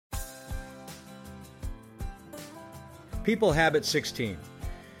People Habit 16.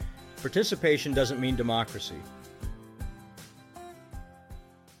 Participation doesn't mean democracy.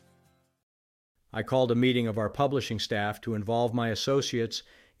 I called a meeting of our publishing staff to involve my associates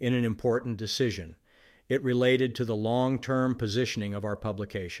in an important decision. It related to the long-term positioning of our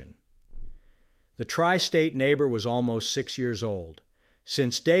publication. The Tri-State Neighbor was almost 6 years old.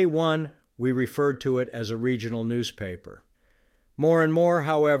 Since day one, we referred to it as a regional newspaper. More and more,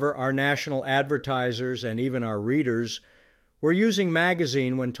 however, our national advertisers and even our readers were using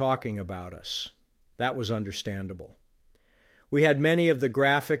magazine when talking about us. That was understandable. We had many of the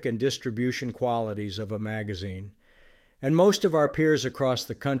graphic and distribution qualities of a magazine, and most of our peers across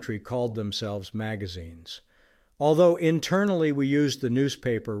the country called themselves magazines. Although internally we used the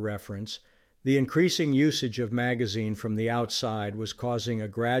newspaper reference, the increasing usage of magazine from the outside was causing a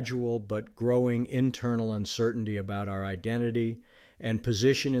gradual but growing internal uncertainty about our identity and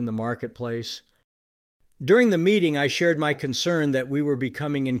position in the marketplace. During the meeting, I shared my concern that we were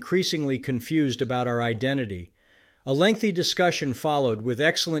becoming increasingly confused about our identity. A lengthy discussion followed with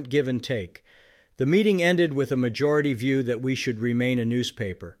excellent give and take. The meeting ended with a majority view that we should remain a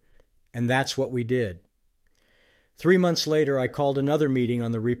newspaper, and that's what we did. 3 months later, I called another meeting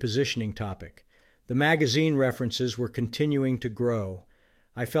on the repositioning topic. The magazine references were continuing to grow.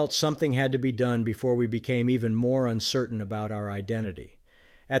 I felt something had to be done before we became even more uncertain about our identity.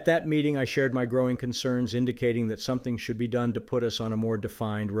 At that meeting, I shared my growing concerns, indicating that something should be done to put us on a more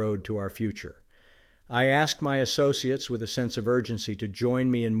defined road to our future. I asked my associates with a sense of urgency to join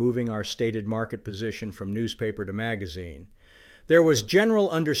me in moving our stated market position from newspaper to magazine. There was general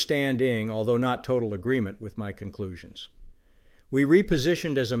understanding, although not total agreement, with my conclusions. We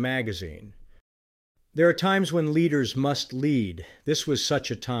repositioned as a magazine. There are times when leaders must lead. This was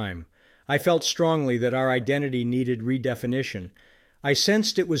such a time. I felt strongly that our identity needed redefinition. I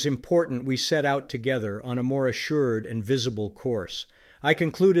sensed it was important we set out together on a more assured and visible course. I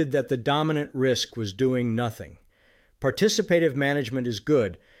concluded that the dominant risk was doing nothing. Participative management is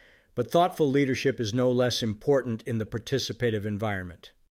good, but thoughtful leadership is no less important in the participative environment.